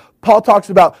gaze, Paul talks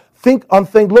about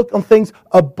look on things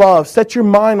above. Set your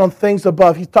mind on things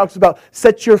above. He talks about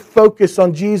set your focus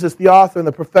on Jesus, the author and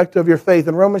the perfecter of your faith.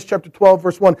 In Romans chapter 12,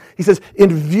 verse 1, he says,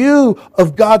 in view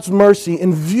of God's mercy,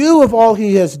 in view of all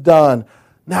He has done,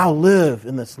 now live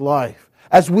in this life.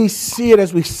 As we see it,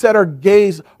 as we set our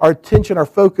gaze, our attention, our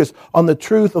focus on the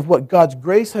truth of what God's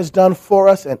grace has done for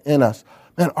us and in us,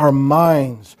 man, our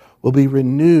minds will be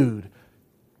renewed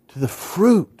to the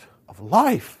fruit of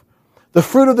life. The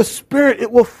fruit of the Spirit,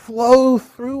 it will flow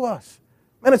through us.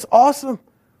 Man, it's awesome.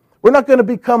 We're not going to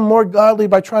become more godly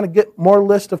by trying to get more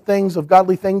list of things, of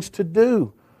godly things to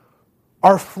do.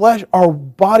 Our flesh, our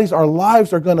bodies, our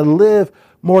lives are going to live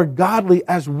more godly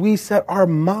as we set our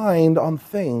mind on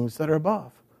things that are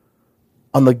above,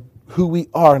 on who we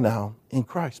are now in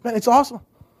Christ. Man, it's awesome.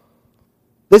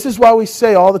 This is why we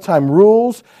say all the time,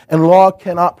 rules and law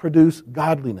cannot produce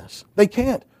godliness. They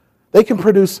can't. They can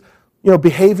produce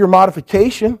behavior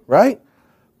modification, right?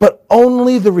 But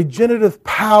only the regenerative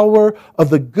power of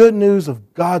the good news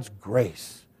of God's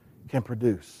grace can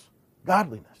produce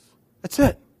godliness. That's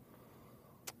it.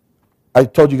 I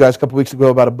told you guys a couple weeks ago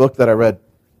about a book that I read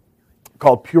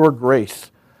called Pure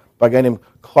Grace by a guy named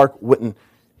Clark Whitten.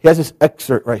 He has this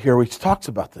excerpt right here where he talks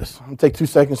about this. I'm going to take 2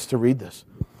 seconds to read this.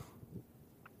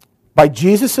 By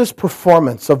Jesus'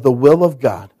 performance of the will of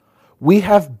God, we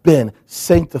have been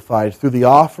sanctified through the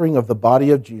offering of the body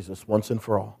of Jesus once and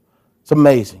for all. It's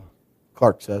amazing,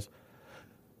 Clark says.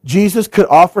 Jesus could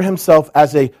offer himself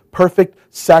as a perfect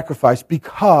sacrifice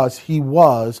because he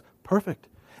was perfect.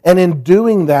 And in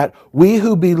doing that, we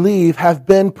who believe have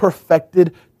been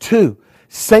perfected too.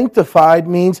 Sanctified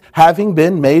means having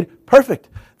been made perfect.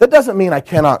 That doesn't mean I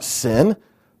cannot sin,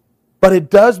 but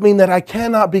it does mean that I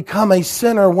cannot become a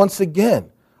sinner once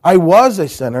again. I was a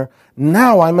sinner,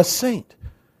 now I'm a saint.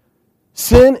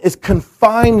 Sin is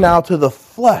confined now to the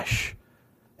flesh,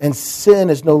 and sin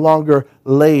is no longer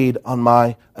laid on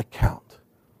my account.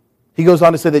 He goes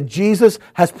on to say that Jesus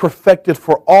has perfected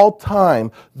for all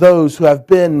time those who have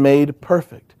been made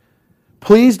perfect.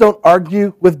 Please don't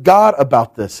argue with God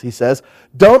about this, he says.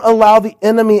 Don't allow the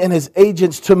enemy and his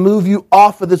agents to move you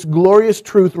off of this glorious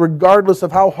truth regardless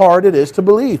of how hard it is to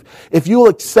believe. If you will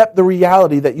accept the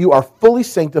reality that you are fully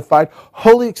sanctified,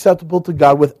 wholly acceptable to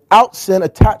God, without sin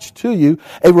attached to you,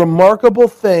 a remarkable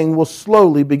thing will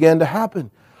slowly begin to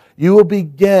happen. You will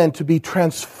begin to be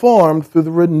transformed through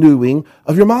the renewing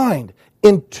of your mind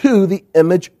into the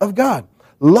image of God.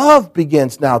 Love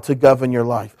begins now to govern your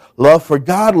life. Love for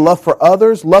God, love for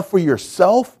others, love for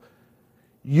yourself.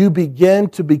 You begin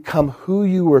to become who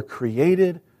you were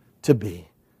created to be.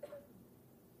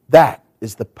 That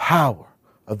is the power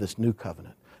of this new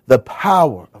covenant. The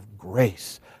power of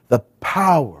grace. The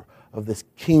power of this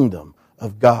kingdom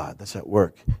of God that's at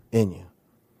work in you.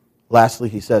 Lastly,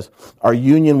 he says, our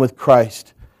union with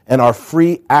Christ and our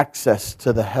free access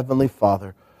to the Heavenly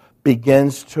Father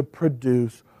begins to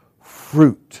produce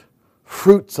fruit.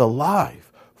 Fruit's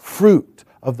alive. Fruit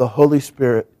of the Holy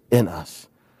Spirit in us.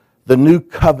 The new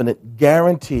covenant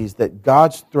guarantees that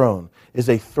God's throne is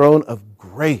a throne of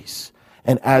grace.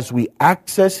 And as we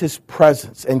access His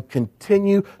presence and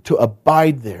continue to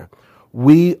abide there,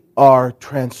 we are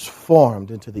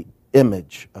transformed into the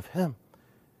image of Him.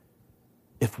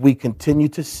 If we continue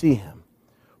to see Him,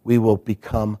 we will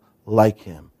become like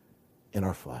Him in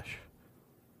our flesh.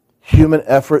 Human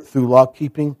effort through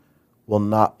law-keeping will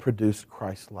not produce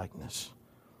Christ-likeness.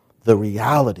 The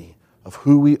reality of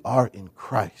who we are in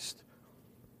Christ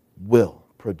will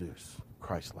produce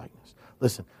Christ-likeness.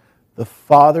 Listen, the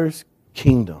Father's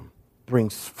kingdom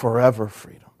brings forever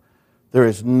freedom. There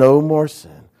is no more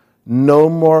sin, no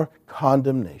more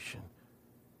condemnation.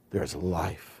 There is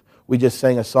life. We just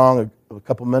sang a song a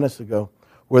couple minutes ago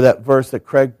where that verse that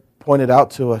Craig pointed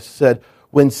out to us said,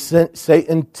 when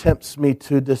Satan tempts me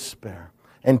to despair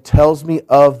and tells me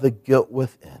of the guilt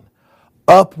within,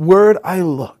 upward I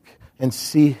look and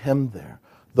see Him there,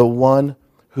 the one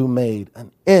who made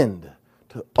an end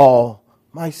to all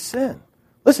my sin.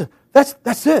 Listen, that's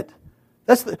it.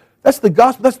 That's the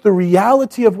gospel. That's the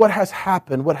reality of what has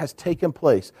happened, what has taken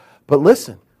place. But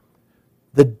listen,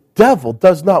 the devil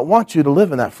does not want you to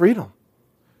live in that freedom.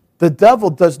 The devil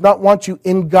does not want you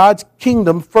in God's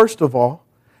kingdom, first of all,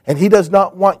 and he does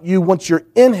not want you, once you're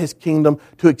in His kingdom,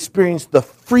 to experience the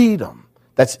freedom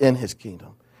that's in His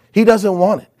kingdom. He doesn't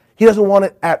want it. He doesn't want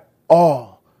it at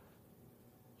all.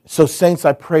 So, saints,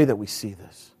 I pray that we see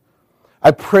this.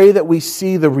 I pray that we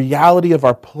see the reality of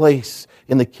our place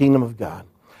in the kingdom of God.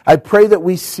 I pray that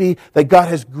we see that God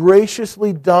has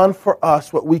graciously done for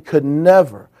us what we could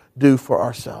never do for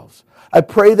ourselves. I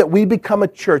pray that we become a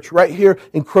church right here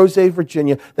in Crozet,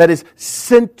 Virginia, that is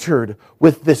centered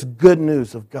with this good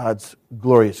news of God's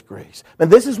glorious grace. And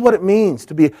this is what it means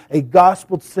to be a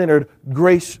gospel-centered,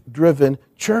 grace-driven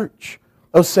church.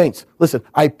 Oh, saints, listen,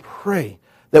 I pray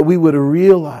that we would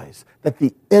realize that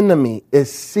the enemy is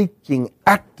seeking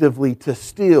actively to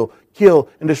steal, kill,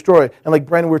 and destroy. And like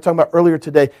Brandon, we were talking about earlier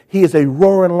today, he is a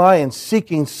roaring lion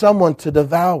seeking someone to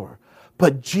devour.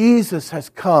 But Jesus has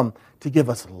come to give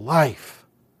us life,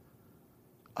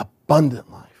 abundant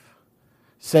life.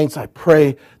 Saints, I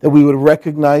pray that we would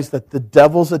recognize that the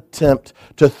devil's attempt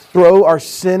to throw our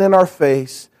sin in our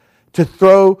face, to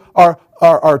throw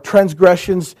our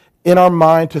transgressions in our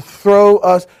mind, to throw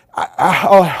us,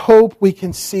 I hope we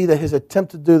can see that his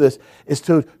attempt to do this is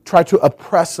to try to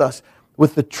oppress us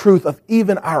with the truth of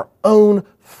even our own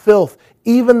filth,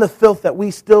 even the filth that we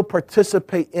still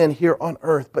participate in here on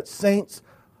earth. But saints,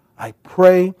 I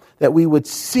pray that we would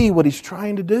see what he's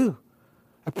trying to do.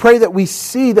 I pray that we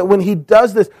see that when he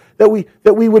does this,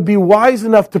 that we would be wise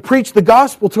enough to preach the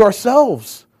gospel to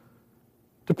ourselves.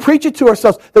 To preach it to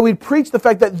ourselves. That we'd preach the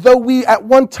fact that though we at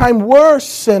one time were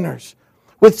sinners,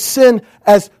 with sin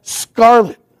as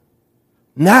scarlet,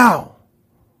 now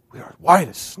we are white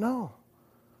as snow.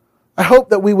 I hope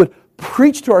that we would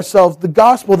preach to ourselves the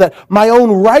gospel that my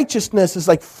own righteousness is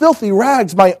like filthy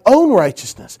rags, my own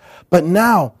righteousness. But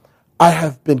now I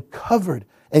have been covered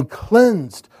and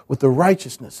cleansed with the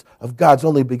righteousness of God's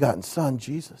only begotten Son,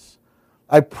 Jesus.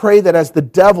 I pray that as the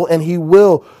devil, and he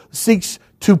will, seeks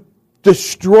to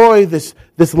destroy this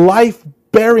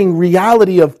life-bearing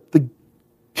reality of the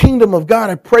kingdom of God,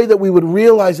 I pray that we would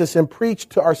realize this and preach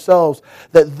to ourselves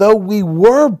that though we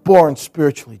were born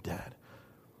spiritually dead,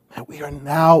 that we are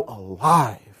now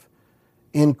alive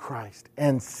in Christ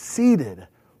and seated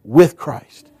with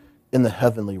Christ in the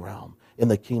heavenly realm, in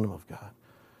the kingdom of God.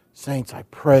 Saints, I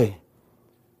pray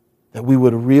that we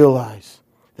would realize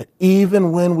that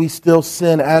even when we still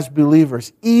sin as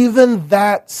believers, even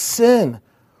that sin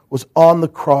was on the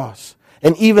cross.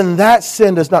 And even that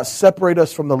sin does not separate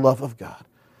us from the love of God.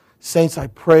 Saints, I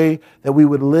pray that we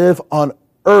would live on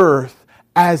earth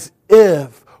as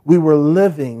if we were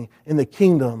living in the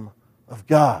kingdom of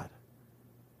God.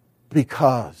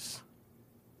 Because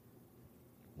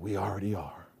we already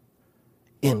are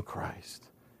in Christ.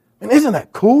 And isn't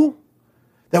that cool?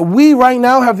 That we right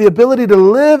now have the ability to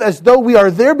live as though we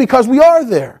are there because we are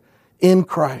there in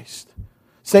Christ.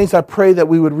 Saints, I pray that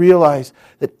we would realize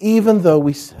that even though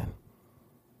we sin,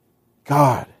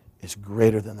 God is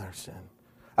greater than our sin.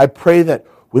 I pray that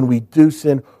when we do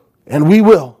sin, and we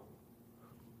will,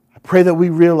 I pray that we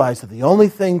realize that the only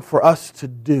thing for us to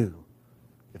do,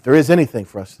 if there is anything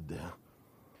for us to do,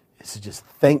 is to just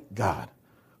thank God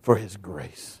for His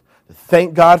grace, to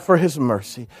thank God for His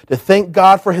mercy, to thank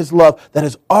God for His love that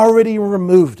has already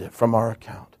removed it from our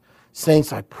account.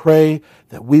 Saints, I pray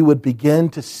that we would begin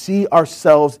to see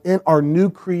ourselves in our new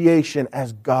creation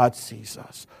as God sees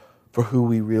us for who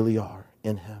we really are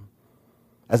in Him.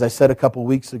 As I said a couple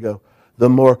weeks ago, the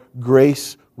more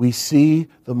grace we see,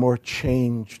 the more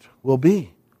changed we'll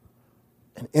be.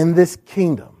 And in this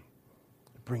kingdom,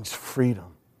 it brings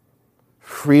freedom.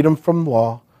 Freedom from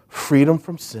law, freedom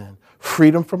from sin,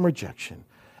 freedom from rejection,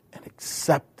 and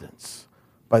acceptance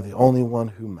by the only one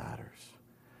who matters.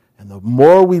 And the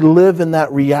more we live in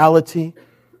that reality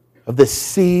of this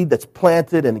seed that's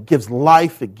planted and it gives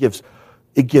life, it gives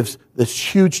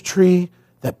this huge tree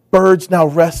that birds now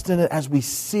rest in it, as we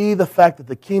see the fact that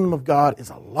the kingdom of God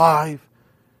is alive,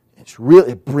 it's real,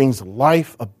 it brings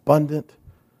life abundant.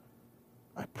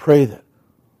 I pray that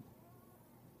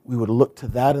we would look to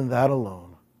that and that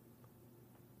alone.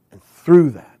 And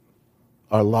through that,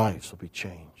 our lives will be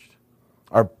changed.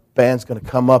 Our band's going to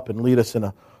come up and lead us in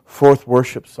a fourth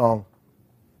worship song,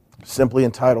 simply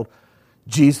entitled,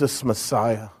 Jesus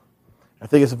Messiah. I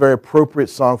think it's a very appropriate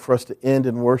song for us to end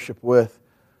in worship with,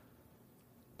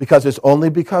 because it's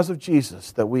only because of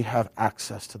Jesus that we have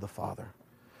access to the Father.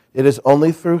 It is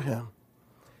only through Him.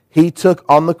 He took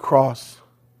on the cross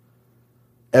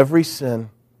every sin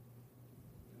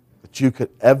that you could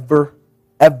ever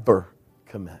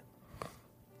commit.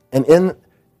 And in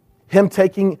Him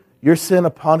taking your sin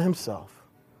upon Himself,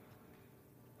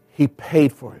 He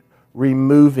paid for it,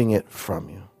 removing it from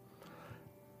you.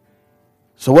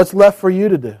 So what's left for you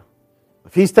to do?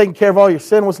 If He's taking care of all your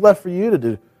sin, what's left for you to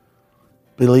do?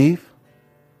 Believe,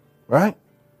 right?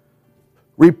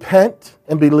 Repent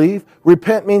and believe.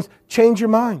 Repent means change your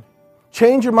mind.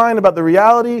 Change your mind about the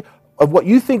reality of what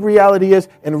you think reality is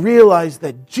and realize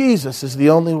that Jesus is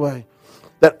the only way.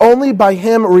 That only by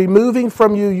Him removing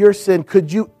from you your sin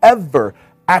could you ever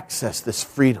access this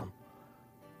freedom.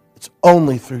 It's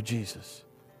only through Jesus.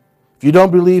 If you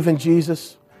don't believe in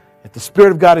Jesus, if the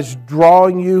Spirit of God is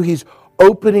drawing you, He's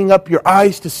opening up your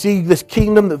eyes to see this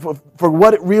kingdom for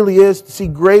what it really is, to see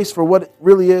grace for what it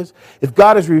really is. If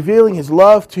God is revealing His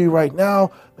love to you right now,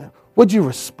 would you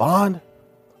respond?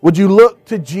 Would you look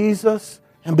to Jesus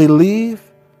and believe?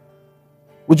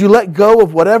 Would you let go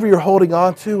of whatever you're holding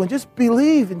on to and just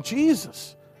believe in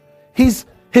Jesus? His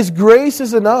grace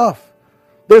is enough.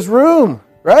 There's room,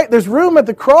 right? There's room at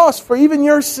the cross for even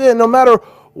your sin, no matter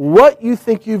what you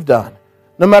think you've done,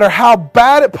 no matter how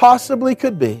bad it possibly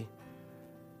could be.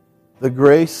 The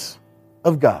grace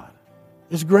of God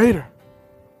is greater.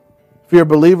 If you're a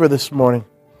believer this morning,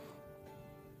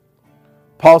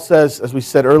 Paul says, as we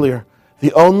said earlier,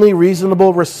 the only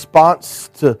reasonable response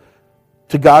to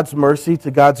God's mercy, to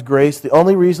God's grace, the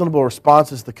only reasonable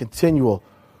response is the continual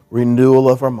renewal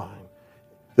of our mind.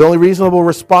 The only reasonable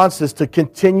response is to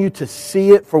continue to see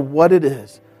it for what it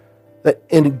is, that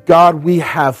in God we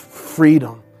have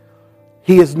freedom.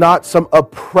 He is not some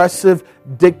oppressive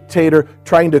dictator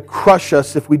trying to crush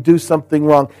us if we do something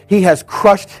wrong. He has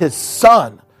crushed his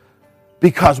Son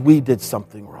because we did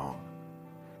something wrong.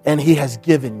 And he has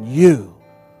given you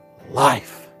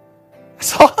life.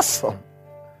 It's awesome.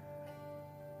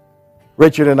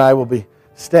 Richard and I will be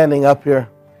standing up here.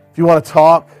 If you want to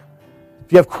talk,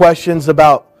 if you have questions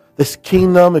about this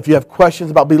kingdom, if you have questions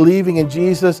about believing in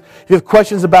Jesus, if you have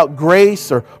questions about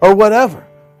grace or whatever.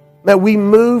 Man, we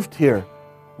moved here.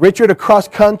 Richard across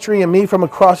country and me from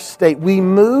across state. We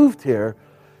moved here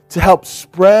to help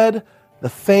spread the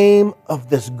fame of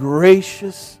this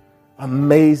gracious,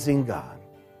 amazing God.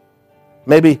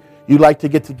 Maybe you'd like to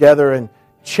get together and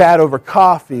chat over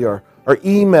coffee or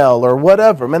email or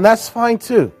whatever. Man, that's fine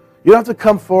too. You don't have to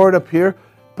come forward up here,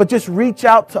 but just reach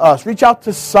out to us. Reach out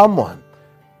to someone.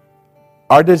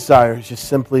 Our desire is just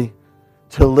simply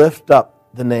to lift up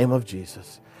the name of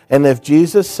Jesus. And if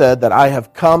Jesus said that I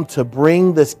have come to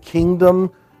bring this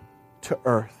kingdom to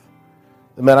earth,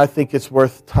 then man, I think it's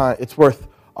worth time. It's worth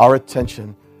our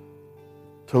attention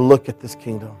to look at this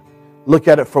kingdom. Look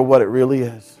at it for what it really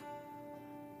is.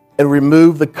 And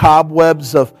remove the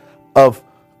cobwebs of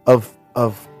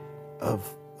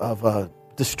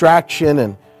distraction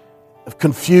and of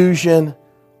confusion.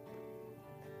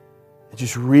 And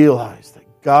just realize that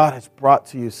God has brought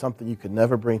to you something you could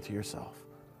never bring to yourself.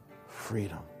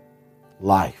 Freedom.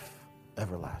 Life.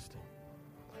 Everlasting.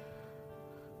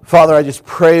 Father, I just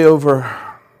pray over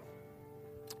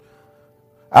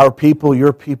our people,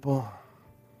 your people.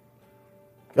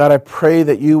 God, I pray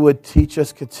that you would teach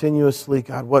us continuously,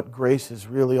 God, what grace is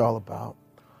really all about.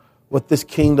 What this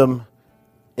kingdom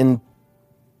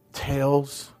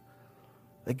entails.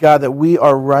 That God, that we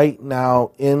are right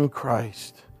now in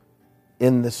Christ,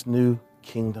 in this new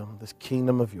kingdom, this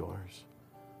kingdom of yours.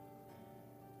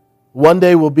 One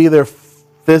day we'll be there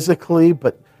physically,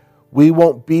 but we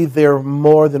won't be there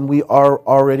more than we are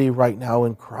already right now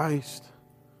in Christ.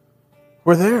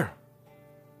 We're there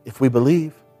if we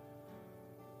believe.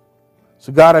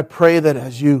 So God, I pray that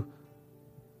as you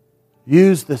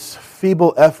use this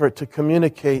feeble effort to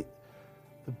communicate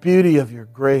the beauty of your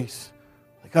grace,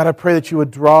 God, I pray that you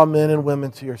would draw men and women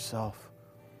to yourself.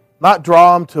 Not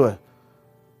draw them to a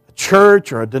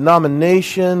church or a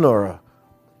denomination or a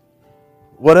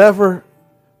whatever,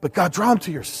 but God, draw them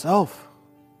to yourself.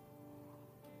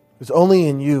 Because only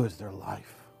in you is there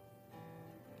life.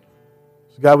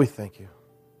 So God, we thank you.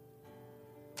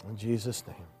 In Jesus'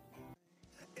 name.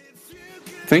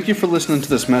 Thank you for listening to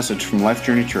this message from Life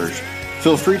Journey Church.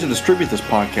 Feel free to distribute this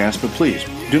podcast, but please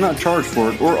do not charge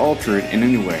for it or alter it in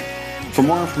any way. For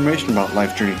more information about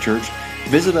Life Journey Church,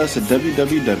 visit us at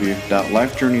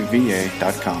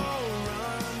www.lifejourneyva.com.